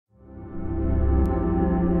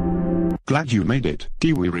Glad you made it.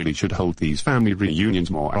 D, we really should hold these family reunions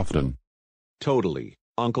more often. Totally,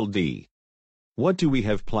 Uncle D. What do we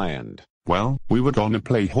have planned? Well, we were gonna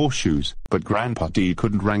play horseshoes, but Grandpa D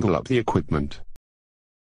couldn't wrangle up the equipment.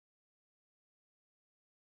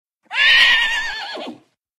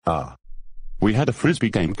 We had a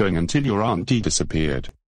frisbee game going until your Aunt D disappeared.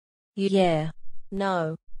 Yeah.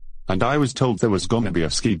 No. And I was told there was gonna be a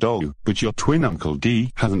ski-do, but your twin Uncle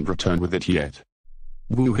D hasn't returned with it yet.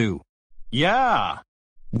 Woohoo. Yeah.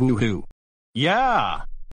 Woohoo. Yeah.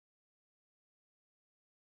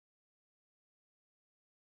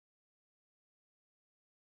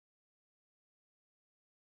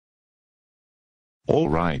 All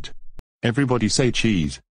right. Everybody say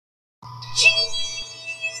cheese.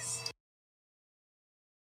 Cheese!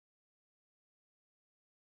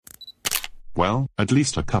 Well, at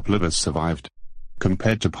least a couple of us survived.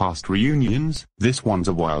 Compared to past reunions, this one's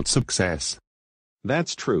a wild success.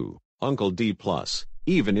 That's true, Uncle D+.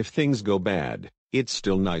 Even if things go bad, it's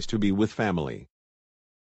still nice to be with family.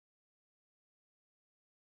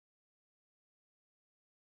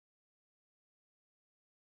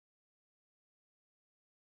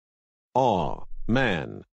 Aw,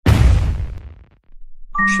 man.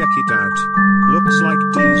 Check it out. Looks like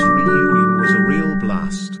Dee's reunion was a real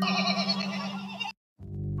blast.